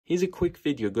Here's a quick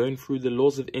video going through the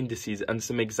laws of indices and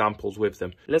some examples with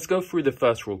them. Let's go through the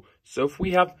first rule. So if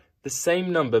we have the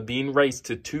same number being raised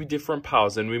to two different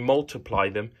powers and we multiply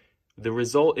them, the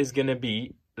result is going to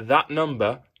be that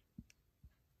number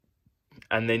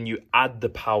and then you add the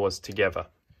powers together.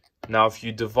 Now if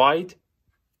you divide,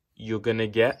 you're going to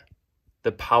get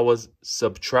the powers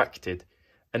subtracted.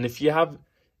 And if you have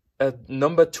a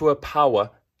number to a power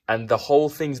and the whole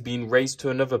thing's being raised to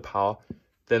another power,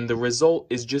 then the result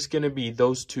is just going to be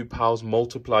those two powers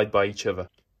multiplied by each other.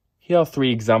 Here are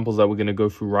three examples that we're going to go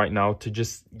through right now to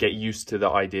just get used to the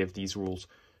idea of these rules.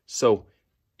 So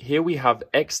here we have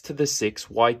x to the 6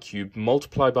 y cubed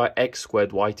multiplied by x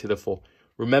squared y to the 4.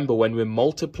 Remember, when we're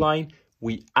multiplying,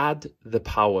 we add the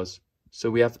powers. So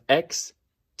we have x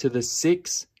to the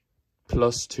 6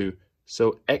 plus 2.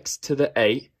 So x to the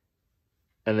 8,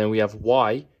 and then we have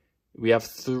y. We have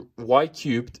y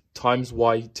cubed times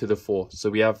y to the 4. So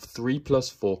we have 3 plus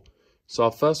 4. So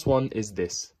our first one is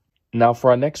this. Now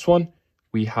for our next one,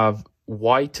 we have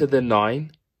y to the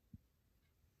 9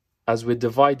 as we're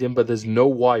dividing, but there's no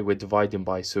y we're dividing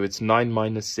by. So it's 9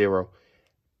 minus 0.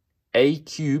 A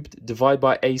cubed divided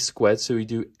by a squared. So we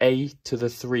do a to the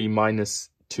 3 minus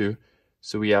 2.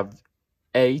 So we have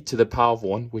a to the power of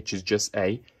 1, which is just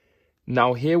a.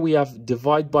 Now here we have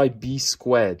divide by b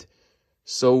squared.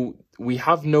 So we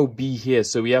have no b here.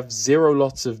 So we have 0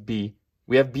 lots of b.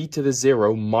 We have b to the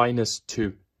 0 minus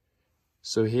 2.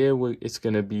 So here it's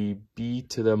going to be b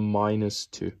to the minus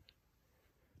 2.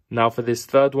 Now for this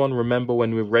third one, remember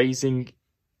when we're raising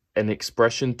an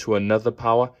expression to another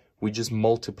power, we just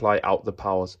multiply out the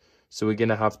powers. So we're going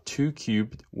to have 2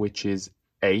 cubed, which is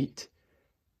 8.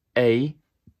 A,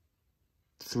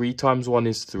 3 times 1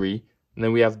 is 3. And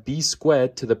then we have b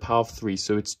squared to the power of 3.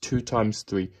 So it's 2 times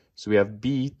 3. So we have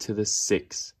b to the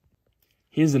 6.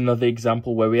 Here's another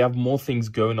example where we have more things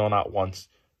going on at once.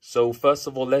 So first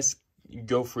of all, let's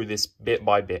go through this bit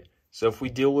by bit. So if we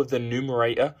deal with the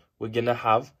numerator, we're going to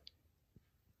have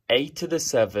a to the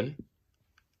 7.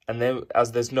 And then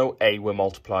as there's no a, we're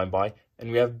multiplying by.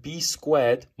 And we have b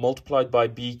squared multiplied by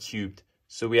b cubed.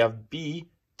 So we have b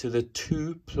to the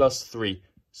 2 plus 3.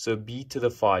 So b to the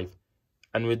 5.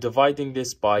 And we're dividing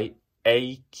this by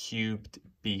a cubed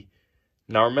b.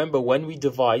 Now remember, when we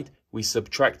divide, we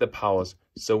subtract the powers.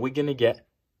 So we're going to get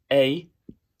a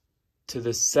to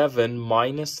the 7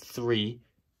 minus 3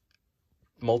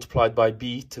 multiplied by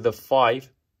b to the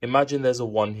 5. Imagine there's a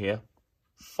 1 here.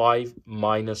 5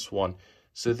 minus 1.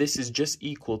 So this is just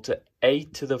equal to a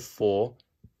to the 4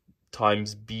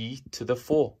 times b to the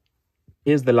 4.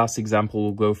 Here's the last example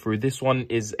we'll go through. This one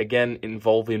is, again,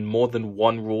 involving more than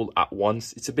one rule at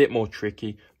once. It's a bit more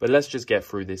tricky, but let's just get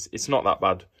through this. It's not that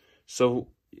bad. So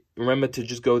remember to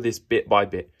just go this bit by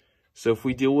bit. So if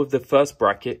we deal with the first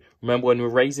bracket, remember when we're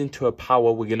raising to a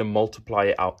power, we're going to multiply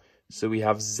it out. So we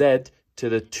have z to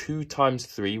the 2 times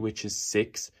 3, which is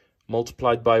 6,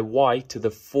 multiplied by y to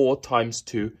the 4 times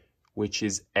 2, which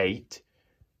is 8.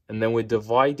 And then we're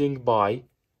dividing by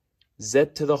z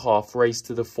to the half raised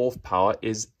to the 4th power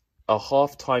is a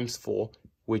half times 4,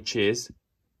 which is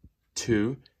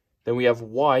 2. Then we have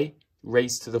y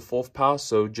raised to the 4th power,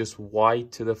 so just y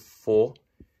to the 4.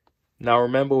 Now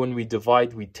remember, when we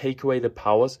divide, we take away the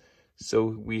powers. So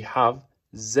we have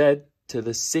z to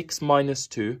the 6 minus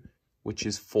 2, which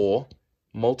is 4,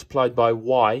 multiplied by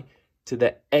y to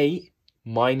the 8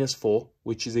 minus 4,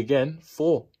 which is again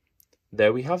 4.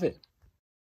 There we have it.